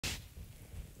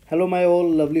Hello my all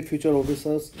lovely future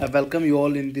officers. I welcome you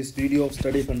all in this video of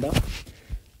Study Funda.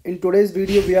 In today's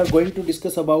video we are going to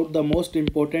discuss about the most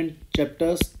important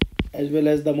chapters as well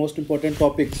as the most important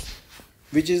topics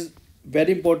which is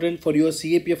very important for your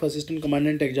CAPF Assistant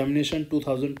Commandant Examination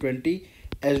 2020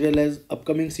 as well as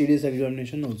upcoming CDS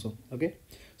examination also. Okay,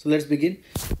 so let's begin.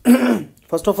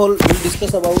 First of all, we'll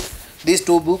discuss about these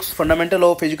two books, Fundamental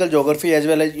of Physical Geography as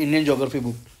well as Indian Geography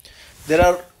book. There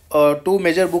are two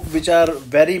major books which are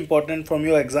very important from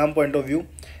your exam point of view,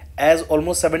 as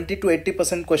almost 70 to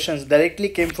 80% questions directly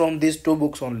came from these two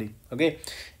books only. Okay,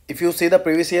 if you see the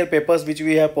previous year papers which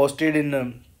we have posted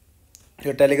in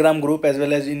your Telegram group as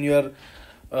well as in your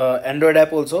Android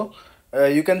app also,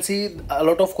 you can see a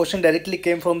lot of question directly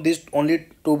came from these only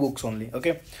two books only.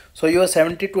 Okay, so your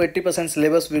 70 to 80%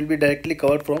 syllabus will be directly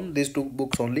covered from these two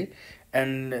books only,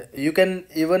 and you can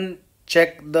even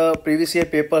check the previous year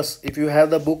papers. If you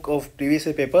have the book of previous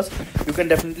year papers, you can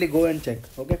definitely go and check.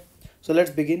 Okay, so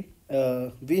let's begin.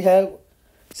 We have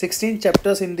 16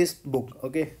 chapters in this book.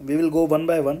 Okay, we will go one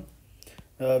by one.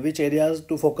 Which areas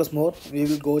to focus more, we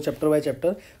will go chapter by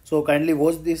chapter, so kindly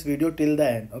watch this video till the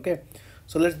end. Okay,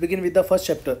 so let's begin with the first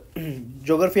chapter.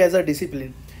 Geography as a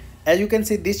discipline. As you can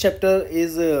see, this chapter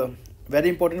is very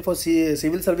important for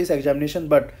civil service examination,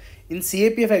 but in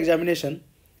CAPF examination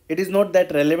it is not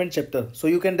that relevant chapter, so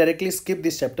you can directly skip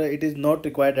this chapter. It is not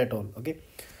required at all. Okay,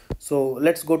 so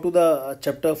let's go to the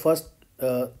chapter first,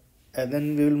 and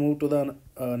then we will move to the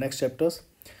next chapters.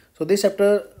 So this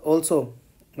chapter also,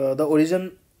 the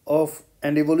origin of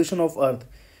and evolution of Earth.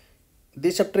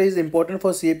 This chapter is important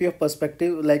for CAPF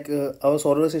perspective, like our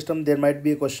solar system. There might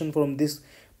be a question from this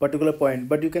particular point,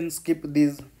 but you can skip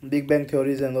these Big Bang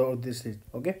theories and all this.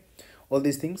 Okay, all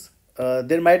these things.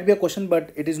 There might be a question,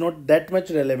 but it is not that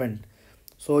much relevant.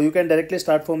 So you can directly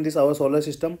start from this our solar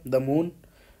system, the moon,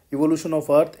 evolution of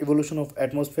Earth, evolution of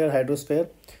atmosphere, hydrosphere.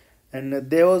 And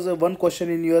there was one question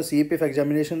in your CAPF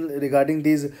examination regarding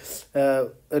these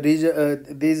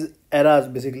eras,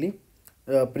 basically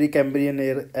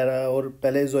Precambrian era or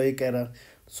Paleozoic era.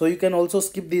 So you can also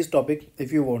skip this topic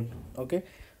if you want. Okay,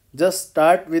 just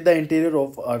start with the interior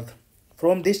of Earth.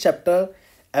 From this chapter,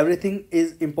 everything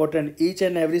is important. Each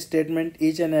and every statement,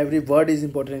 each and every word is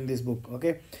important in this book.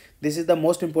 Okay, this is the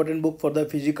most important book for the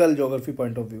physical geography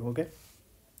point of view. Okay,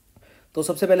 तो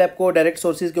सबसे पहले आपको direct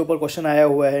sources के ऊपर question आया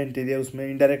हुआ है interior, उसमें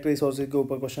इनडायरेक्ट रिसोर्सेज के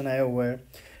ऊपर क्वेश्चन आया हुआ है.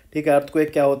 ठीक है,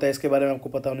 अर्थक्वेक क्या होता है इसके बारे में आपको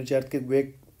पता होना चाहिए.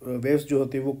 अर्थक्वेक वेव्स जो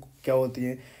होती है वो क्या होती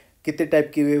हैं, कितने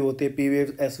टाइप की वेव होती है, P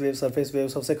wave, S wave, surface wave,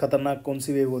 सबसे खतरनाक कौन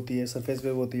सी वेव होती है, सरफेस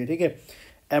वेव होती है. ठीक है,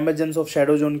 एमरजेंस ऑफ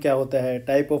शैडो जोन क्या होता है,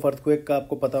 टाइप ऑफ अर्थक्वेक का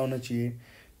आपको पता होना चाहिए.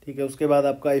 ठीक है, उसके बाद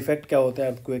आपका इफेक्ट क्या होता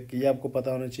है अर्थक्वेक, ये आपको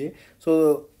पता होना चाहिए.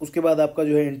 सो उसके बाद आपका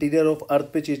जो है इंटीरियर ऑफ अर्थ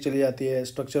पे चीज़ चली जाती है,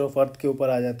 स्ट्रक्चर ऑफ अर्थ के ऊपर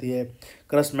आ जाती है.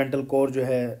 क्रस्ट मेंटल कोर जो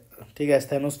है, ठीक है,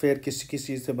 एस्थेनोस्फेयर किस किस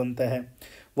चीज़ से बनता है,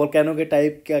 वोल्केनो के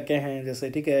टाइप क्या क्या हैं जैसे.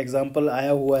 ठीक है, एग्जांपल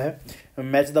आया हुआ है,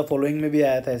 मैच द फॉलोइंग में भी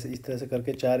आया था इस तरह से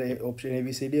करके 4 ऑप्शन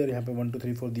ABCD और यहाँ पे 1 2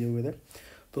 3 4 दिए हुए थे,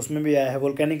 तो उसमें भी आया है.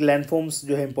 वोल्केनिक लैंडफॉर्म्स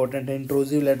जो है इंपॉर्टेंट है.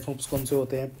 इंट्रूसिव लैंडफॉर्म्स कौन से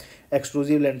होते हैं,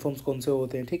 एक्सट्रूसिव लैंडफॉर्म्स कौन से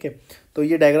होते हैं. ठीक है, तो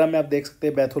ये डायग्राम में आप देख सकते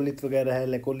हैं, बैथोलिथ वगैरह है,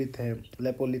 लेकोलिथ है,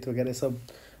 लेपोलिथ वगैरह सब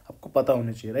आपको पता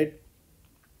होना चाहिए. राइट,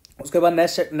 उसके बाद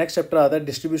नेक्स्ट चैप्टर आता है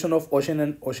distribution of ocean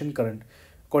and ocean current,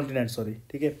 continent sorry.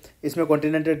 ठीक है, इसमें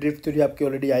कॉन्टिनेंटल ड्रिफ्ट थ्योरी आपकी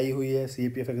ऑलरेडी आई हुई है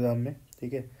CAPF एग्जाम में.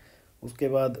 ठीक है, उसके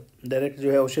बाद डायरेक्ट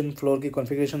जो है ओशन फ्लोर की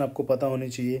कॉन्फ़िगरेशन आपको पता होनी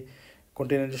चाहिए,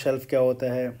 कॉन्टिनेंटल शेल्फ क्या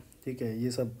होता है. ठीक है,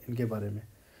 ये सब इनके बारे में.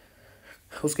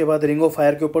 उसके बाद रिंग ऑफ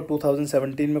फायर के ऊपर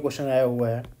 2017 में क्वेश्चन आया हुआ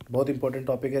है, बहुत इंपॉर्टेंट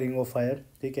टॉपिक है रिंग ऑफ फायर.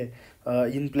 ठीक है,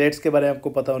 इन प्लेट्स के बारे में आपको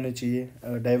पता होने चाहिए,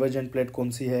 डाइवर्जेंट प्लेट कौन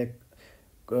सी है,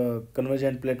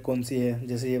 कन्वर्जेंट प्लेट कौन सी है,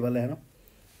 जैसे ये वाला है ना,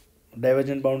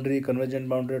 divergent boundary, convergent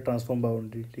boundary, transform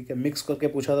boundary. ठीक है, मिक्स करके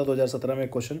पूछा था 2017 में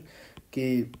क्वेश्चन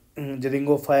कि जो रिंग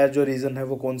ऑफ फायर जो रीजन है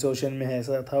वो कौन से ओशन में है,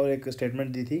 ऐसा था. और एक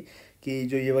स्टेटमेंट दी थी कि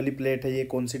जो ये वाली प्लेट है ये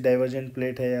कौन सी डाइवर्जेंट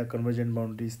प्लेट है या कन्वर्जेंट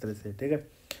बाउंड्री, इस तरह से. ठीक है,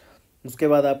 उसके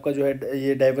बाद आपका जो है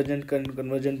ये डाइवर्जेंट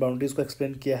कन्वर्जेंट बाउंड्रीज को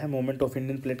एक्सप्लेन किया है. मोमेंट ऑफ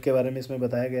इंडियन प्लेट के बारे में इसमें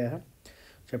बताया गया है.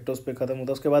 चैप्टर उस पर खत्म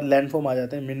होता है. उसके बाद लैंडफॉर्म आ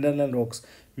जाते हैं, मिनरल एंड रॉक्स.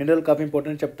 मिनरल काफ़ी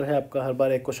इंपॉर्टेंट चैप्टर है आपका, हर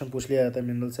बार एक क्वेश्चन पूछ लिया जाता है,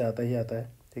 मिनरल से आता ही आता है.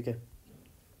 ठीक है,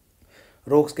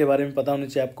 रॉक्स के बारे में पता होना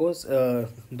चाहिए आपको.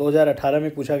 2018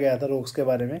 में पूछा गया था रॉक्स के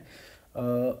बारे में.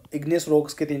 इग्नियस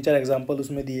रॉक्स के 3-4 एग्जाम्पल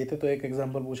उसमें दिए थे, तो एक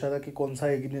एग्जाम्पल पूछा था कि कौन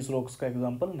सा इग्नियस रॉक्स का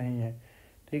एग्जाम्पल नहीं है.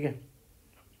 ठीक है,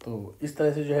 तो इस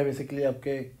तरह से जो है बेसिकली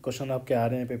आपके क्वेश्चन आपके आ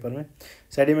रहे हैं पेपर में.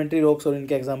 सेडिमेंट्री रॉक्स और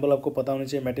इनके एग्जांपल आपको पता होने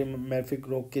चाहिए. मेटामॉर्फिक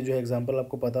रॉक के जो है एग्जांपल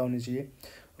आपको पता होने चाहिए.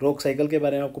 रॉक साइकिल के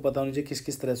बारे में आपको पता होना चाहिए किस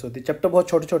किस तरह से होती है. चैप्टर बहुत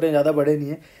छोटे छोटे हैं, ज़्यादा बड़े नहीं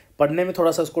है, पढ़ने में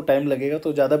थोड़ा सा उसको टाइम लगेगा,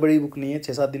 तो ज़्यादा बड़ी बुक नहीं है,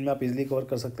 6-7 दिन में आप इजीली कवर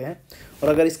कर सकते हैं. और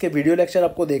अगर इसके वीडियो लेक्चर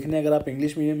आपको देखने, अगर आप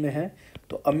इंग्लिश मीडियम में हैं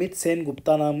तो अमित सेन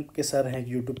गुप्ता नाम के सर हैं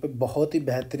यूट्यूब पे, बहुत ही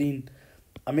बेहतरीन।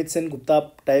 अमित सेन गुप्ता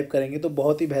आप टाइप करेंगे तो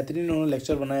बहुत ही बेहतरीन उन्होंने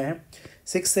लेक्चर बनाए हैं।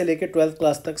 6 से लेकर 12th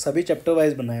क्लास तक सभी चैप्टर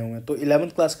वाइज बनाए हुए हैं। तो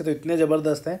 11th क्लास के तो इतने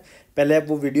ज़बरदस्त हैं, पहले आप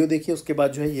वो वीडियो देखिए, उसके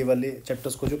बाद जो है ये वाले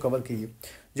चैप्टर्स को जो कवर कीजिए।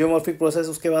 जियोमॉर्फिक प्रोसेस,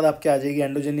 उसके बाद आपके आ जाएगी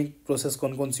एंडोजेनिक प्रोसेस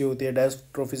कौन कौन सी होती है,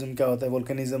 डायस्ट्रोफिज्म क्या होता है,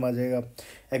 वोल्केनिज्म आ जाएगा,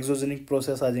 एक्सोजेनिक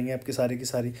प्रोसेस आ जाएंगे आपकी सारी की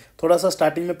सारी। थोड़ा सा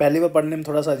स्टार्टिंग में पहली बार पढ़ने में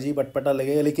थोड़ा सा अजीब अटपटा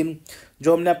लगेगा, लेकिन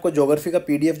जो हमने आपको ज्योग्राफी का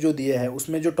PDF जो दिया है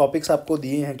उसमें जो टॉपिक्स आपको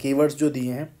दिए हैं, कीवर्ड्स जो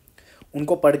दिए हैं,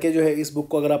 उनको पढ़ के जो है इस बुक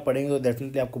को अगर आप पढ़ेंगे तो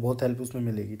डेफिनेटली आपको बहुत हेल्प उसमें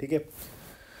मिलेगी। ठीक है,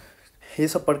 ये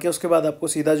सब पढ़ के उसके बाद आपको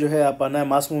सीधा जो है आप आना है,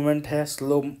 मास मूवमेंट है,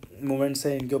 स्लो मूवमेंट्स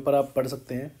है, इनके ऊपर आप पढ़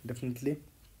सकते हैं डेफिनेटली।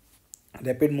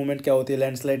 रैपिड मूवमेंट क्या होती है,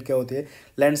 लैंडस्लाइड क्या होती है,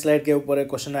 लैंडस्लाइड के ऊपर एक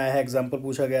क्वेश्चन आया है, एग्जांपल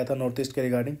पूछा गया था नॉर्थ ईस्ट के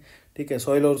रिगार्डिंग। ठीक है,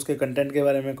 सॉइल और उसके कंटेंट के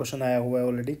बारे में क्वेश्चन आया हुआ है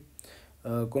ऑलरेडी।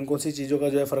 कौन कौन सी चीज़ों का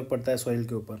जो है फ़र्क पड़ता है सॉइल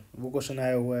के ऊपर, वो क्वेश्चन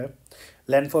आया हुआ है।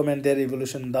 Landform and there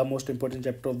evolution, the most important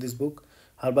chapter of this book,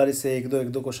 हर बार इससे एक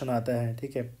दो क्वेश्चन आता है।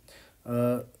 ठीक है,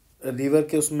 रिवर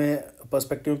के उसमें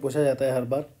पर्सपेक्टिव में पूछा जाता है हर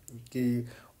बार कि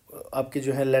आपके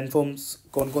जो है लैंडफॉर्म्स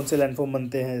कौन कौन से लैंडफॉर्म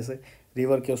बनते हैं, जैसे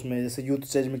रिवर के उसमें, जैसे यूथ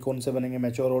स्टेज में कौन से बनेंगे,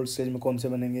 मैच्योर ओल्ड स्टेज में कौन से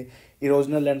बनेंगे,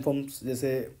 इरोजनल लैंडफॉर्म्स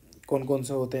जैसे कौन कौन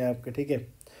से होते हैं आपके। ठीक है,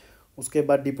 उसके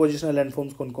बाद डिपोजिशनल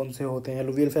लैंडफॉर्म्स कौन कौन से होते हैं,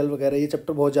 एलुवियल फेल वगैरह, ये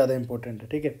चैप्टर बहुत ज़्यादा इंपॉर्टेंट है।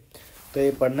 ठीक है, तो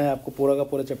ये पढ़ना है आपको पूरा का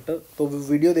पूरा चैप्टर। तो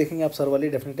वीडियो देखेंगे आप सर वाली,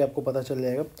 डेफिनेटली आपको पता चल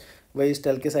जाएगा। वही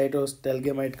स्टेल्केसाइट और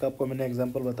स्टेलगेमाइट का आपको मैंने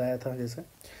एग्जांपल बताया था। जैसे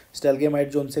स्टेलगेमाइट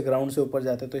जो उनसे ग्राउंड से ऊपर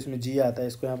जाते हैं तो इसमें जी आता है,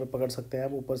 इसको यहाँ पे पकड़ सकते हैं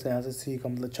आप, ऊपर से यहाँ से सी का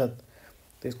मतलब छत,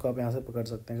 तो इसको आप यहाँ से पकड़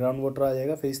सकते हैं, ग्राउंड वाटर आ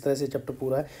जाएगा। फिर इस तरह से चैप्टर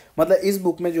पूरा है। मतलब इस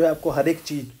बुक में जो है आपको हर एक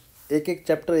चीज़, एक एक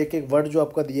चैप्टर, एक एक वर्ड जो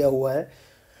आपका दिया हुआ है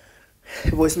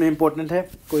वो इसमें इंपॉर्टेंट है।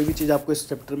 कोई भी चीज़ आपको इस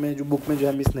चैप्टर में जो बुक में जो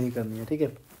है मिस नहीं करनी है। ठीक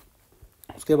है,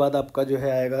 उसके बाद आपका जो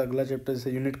है आएगा अगला चैप्टर,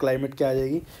 जैसे यूनिट क्लाइमेट क्या आ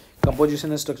जाएगी, composition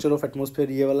and structure of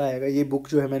atmosphere, ये वाला आएगा। ये बुक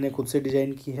जो है मैंने खुद से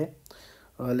डिज़ाइन की है,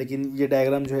 लेकिन ये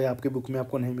डायग्राम जो है आपकी बुक में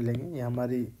आपको नहीं मिलेंगे, ये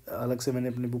हमारी अलग से मैंने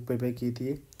अपनी बुक पे की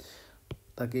थी,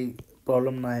 ताकि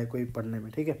प्रॉब्लम ना आए कोई पढ़ने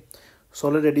में। ठीक है,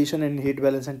 solar radiation and heat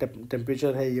balance and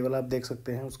temperature है, ये वाला आप देख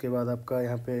सकते हैं। उसके बाद आपका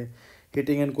यहाँ पे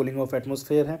heating and cooling of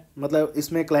atmosphere है, मतलब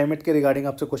इसमें क्लाइमेट के रिगार्डिंग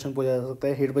आपसे क्वेश्चन पूछा जा सकता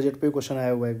है। हीट बजट पे क्वेश्चन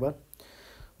आया हुआ है एक बार।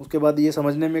 उसके बाद ये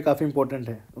समझने में काफ़ी इंपॉर्टेंट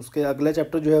है। उसके अगला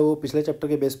चैप्टर जो है वो पिछले चैप्टर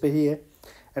के बेस पे ही है,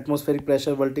 एटमॉस्फेरिक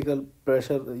प्रेशर, वर्टिकल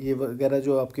प्रेशर, ये वगैरह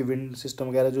जो आपकी विंड सिस्टम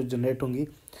वगैरह जो जनरेट होंगी,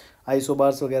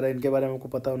 आइसोबार्स वगैरह, इनके बारे में आपको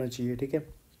पता होना चाहिए। ठीक है,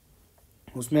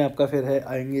 उसमें आपका फिर है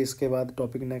आएंगे इसके बाद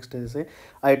टॉपिक नेक्स्ट है, जैसे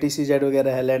ITCZ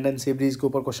वगैरह है, लैंड एंड सी ब्रीज के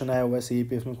ऊपर क्वेश्चन आया हुआ है,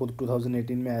 CAPF में खुद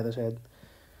 2018 में आया था शायद।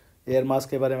 एयर मास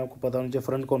के बारे में आपको पता होना चाहिए,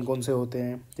 फ्रंट कौन कौन से होते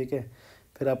हैं। ठीक है,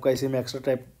 फिर आपका इसी में एक्स्ट्रा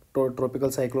टाइप ट्रॉपिकल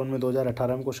साइक्लोन में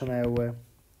 2018 में क्वेश्चन आया हुआ है।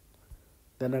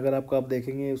 देन अगर आपको आप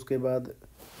देखेंगे उसके बाद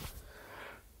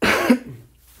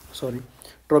सॉरी,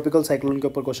 ट्रॉपिकल साइक्लोन के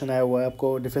ऊपर क्वेश्चन आया हुआ है।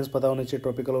 आपको डिफरेंस पता होना चाहिए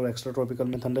ट्रॉपिकल और एक्स्ट्रा ट्रॉपिकल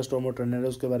में, थंडरस्टॉर्म और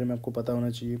टॉर्नेडोज के बारे में आपको पता होना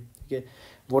चाहिए। ठीक है,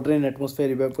 वाटर इन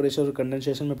एटमॉस्फेयर, इवेपोरेशन और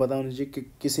कंडेंसेशन में पता होना चाहिए कि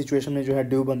किस सिचुएशन में जो है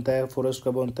ड्यू बनता है, फॉरेस्ट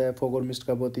कब बनता है, फॉग और मिस्ट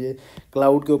कब होती है।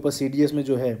 क्लाउड के ऊपर CDS में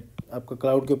जो है आपका,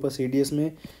 क्लाउड के ऊपर CDS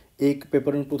में एक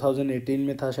पेपर में 2018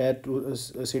 में था शायद,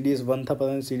 CDS 1 था, पता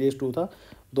नहीं CDS 2 था,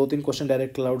 2-3 क्वेश्चन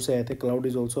डायरेक्ट क्लाउड से आए थे। Cloud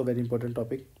is also very important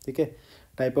topic. ठीक है,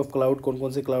 टाइप ऑफ क्लाउड, कौन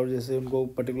कौन से क्लाउड, जैसे उनको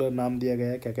पर्टिकुलर नाम दिया गया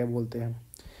है, क्या क्या बोलते हैं।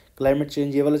 क्लाइमेट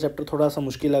चेंज, ये वाला चैप्टर थोड़ा सा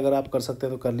मुश्किल, अगर आप कर सकते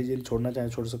हैं तो कर लीजिए, छोड़ना चाहें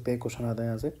छोड़ सकते हैं, क्वेश्चन आता है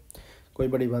यहाँ से, कोई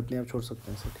बड़ी बात नहीं, आप छोड़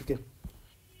सकते हैं इसे। ठीक है,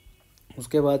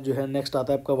 उसके बाद जो है नेक्स्ट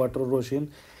आता है आपका वाटर और ओशियन।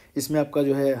 इसमें आपका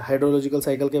जो है हाइड्रोलॉजिकल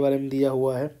साइकिल के बारे में दिया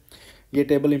हुआ है। ये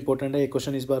टेबल इंपॉर्टेंट है, एक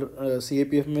क्वेश्चन इस बार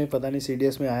CAPF में, पता नहीं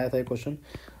CDS में आया था एक क्वेश्चन,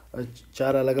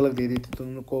 4 अलग अलग दे दी थी, तो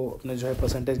उनको अपने जो है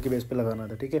परसेंटेज के बेस पे लगाना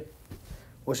था। ठीक है,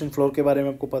 ओशन फ्लोर के बारे में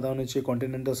आपको पता होना चाहिए,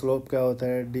 कॉन्टिनेंटल स्लोप क्या होता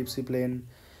है, deep sea plane,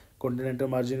 continental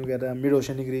margin वगैरह, मिड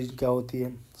ओशनिक रीज क्या होती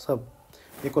है, सब।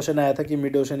 एक क्वेश्चन आया था कि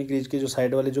मिड ओशनिक रीज के जो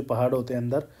साइड वाले जो पहाड़ होते हैं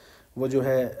अंदर, वो जो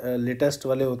है लेटेस्ट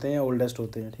वाले होते हैं या ओल्डेस्ट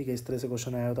होते हैं। ठीक है, इस तरह से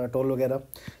क्वेश्चन आया होता है। टोल वगैरह,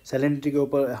 सैलिनिटी के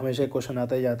ऊपर हमेशा एक क्वेश्चन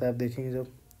आता ही जाता है, आप देखेंगे जब।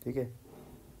 ठीक है,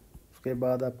 उसके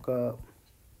बाद आपका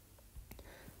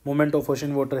मूवमेंट ऑफ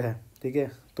ओशन वाटर है। ठीक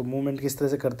है, तो मूवमेंट किस तरह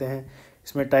से करते हैं,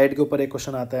 इसमें टाइड के ऊपर एक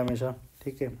क्वेश्चन आता है हमेशा।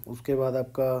 ठीक है, उसके बाद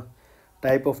आपका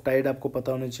टाइप ऑफ टाइड आपको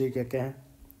पता होना चाहिए क्या क्या है।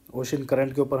 ओशन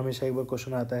करंट के ऊपर हमेशा एक बार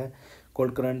क्वेश्चन आता है,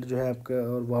 कोल्ड करंट जो है आपका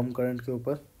और वार्म करंट के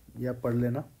ऊपर, ये आप पढ़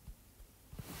लेना।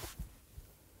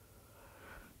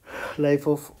 Life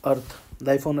of earth,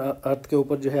 life on earth के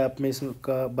ऊपर जो है आप में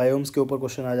इसका बायोम्स के ऊपर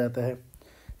क्वेश्चन आ जाता है।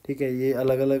 ठीक है, ये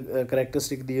अलग अलग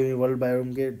करेक्टरिस्टिक दी हुई वर्ल्ड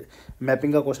बायोम के,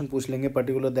 मैपिंग का क्वेश्चन पूछ लेंगे,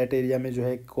 पर्टिकुलर दैट एरिया में जो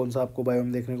है कौन सा आपको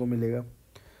बायोम देखने को मिलेगा।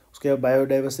 उसके बाद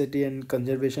बायोडाइवर्सिटी एंड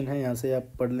कंजर्वेशन है, यहाँ से आप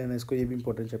पढ़ लेना इसको, ये भी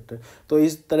इंपॉर्टेंट चैप्टर। तो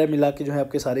इस तरह मिला के जो है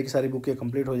आपके सारी की सारी बुक ये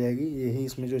कंप्लीट हो जाएगी, यही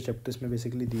इसमें जो चैप्टर इसमें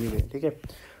बेसिकली दिए गए, ठीक है।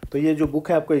 तो ये जो बुक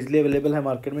है आपको इजीली अवेलेबल है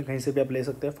मार्केट में, कहीं से भी आप ले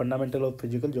सकते हैं, fundamental of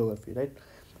physical geography, right.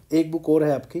 एक बुक और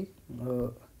है आपकी,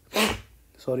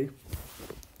 सॉरी,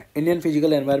 इंडियन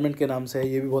फिजिकल एनवायरनमेंट के नाम से है,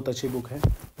 ये भी बहुत अच्छी बुक है।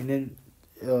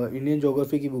 इंडियन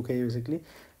ज्योग्राफी की बुक है ये, बेसिकली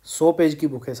 100 पेज की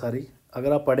बुक है सारी।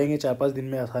 अगर आप पढ़ेंगे 4-5 दिन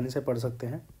में आसानी से पढ़ सकते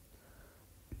हैं।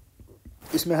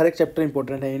 इसमें हर एक चैप्टर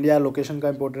इंपॉर्टेंट है। इंडिया लोकेशन का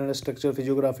इंपॉर्टेंट है, structure,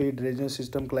 physiography, drainage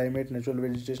system, climate, natural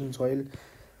vegetation, soil,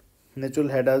 natural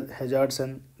hazards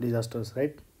and disasters,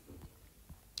 right.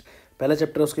 पहला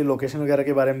चैप्टर उसकी लोकेशन वगैरह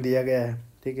के बारे में दिया गया है,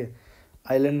 ठीक है।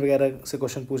 आइलैंड वगैरह से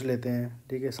क्वेश्चन पूछ लेते हैं,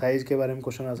 ठीक है। साइज़ के बारे में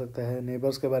क्वेश्चन आ सकता है,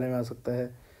 नेबर्स के बारे में आ सकता है।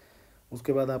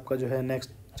 उसके बाद आपका जो है नेक्स्ट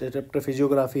चैप्टर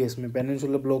फिजियोग्राफी है, इसमें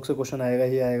पेनिनसुलर ब्लॉक से क्वेश्चन आएगा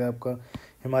ही आएगा आपका,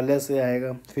 हिमालय से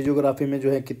आएगा। फिजियोग्राफी में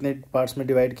जो है कितने पार्ट्स में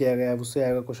डिवाइड किया गया है उससे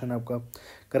आएगा क्वेश्चन आपका।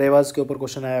 करेवास के ऊपर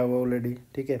क्वेश्चन आया हुआ ऑलरेडी,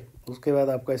 ठीक है। उसके बाद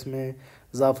आपका इसमें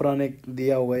ज़ाफ़रान एक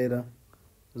दिया हुआ है,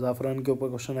 ज़ाफ़रान के ऊपर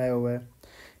क्वेश्चन आया हुआ है।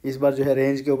 इस बार जो है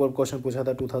रेंज के ऊपर क्वेश्चन पूछा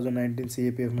था 2019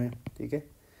 CAPF में, ठीक है।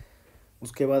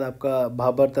 उसके बाद आपका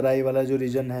भाबर तराई वाला जो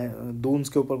रीजन है, दून्स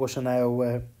के ऊपर क्वेश्चन आया हुआ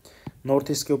है। नॉर्थ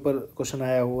ईस्ट के ऊपर क्वेश्चन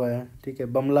आया हुआ है, ठीक है।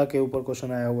 बमला के ऊपर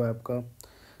क्वेश्चन आया हुआ है आपका।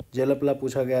 जेलपला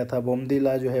पूछा गया था।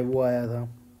 बोमदीला जो है वो आया था,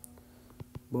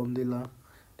 बोमदीला,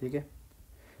 ठीक है।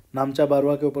 नामचा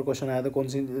बारवा के ऊपर क्वेश्चन आया था, कौन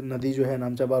सी नदी जो है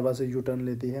नामचा बारवा से यू टर्न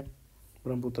लेती है,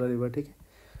 ब्रह्मपुत्र रिवर, ठीक है।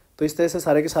 तो इस तरह से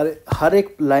सारे के सारे हर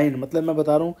एक लाइन, मतलब मैं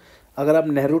बता रहा हूँ, अगर आप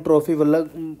नेहरू ट्रॉफी वल्लभ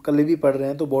कल भी पढ़ रहे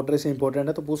हैं तो बोट रेस इंपॉर्टेंट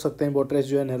है, तो पूछ सकते हैं बोट रेस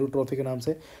जो है नेहरू ट्रॉफी के नाम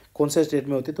से कौन से स्टेट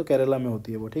में होती है, तो केरला में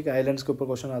होती है वो, ठीक है। आइलैंड्स के ऊपर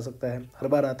क्वेश्चन आ सकता है, हर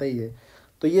बार आता ही है।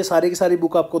 तो ये सारी की सारी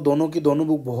बुक आपको दोनों की दोनों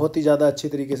बुक बहुत ही ज़्यादा अच्छी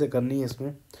तरीके से करनी है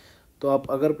इसमें। तो आप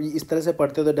अगर इस तरह से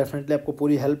पढ़ते हो तो डेफिनेटली आपको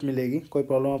पूरी हेल्प मिलेगी, कोई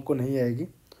प्रॉब्लम आपको नहीं आएगी।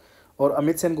 और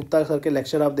अमित सेन गुप्ता सर के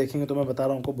लेक्चर आप देखेंगे तो मैं बता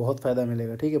रहा हूँ आपको बहुत फ़ायदा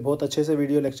मिलेगा, ठीक है। बहुत अच्छे से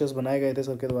वीडियो लेक्चर्स बनाए गए थे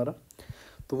सर के द्वारा,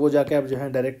 तो वो जाके आप जो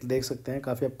है डायरेक्ट देख सकते हैं,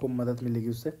 काफ़ी आपको मदद मिलेगी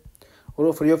उससे। और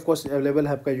वो फ्री ऑफ कॉस्ट अवेलेबल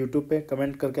है आपका यूट्यूब पे।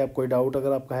 कमेंट करके आप कोई डाउट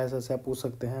अगर आपका है सर से आप पूछ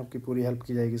सकते हैं, आपकी पूरी हेल्प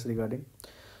की जाएगी इस रिगार्डिंग,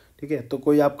 ठीक है। तो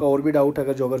कोई आपका और भी डाउट है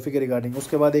अगर ज्योग्राफी के रिगार्डिंग।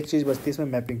 उसके बाद एक चीज़ बचती है इसमें,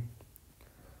 मैपिंग।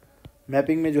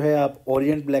 मैपिंग में जो है आप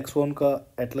ओरिएंट ब्लैक स्वन का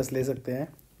एटलस ले सकते हैं।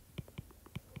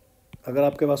 अगर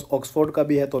आपके पास ऑक्सफोर्ड का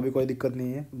भी है तो भी कोई दिक्कत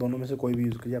नहीं है, दोनों में से कोई भी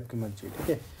यूज़ कीजिए, आपकी मर्जी, ठीक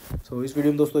है। सो इस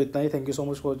वीडियो में दोस्तों इतना ही। Thank you so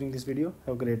much for watching this video.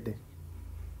 Have a great day.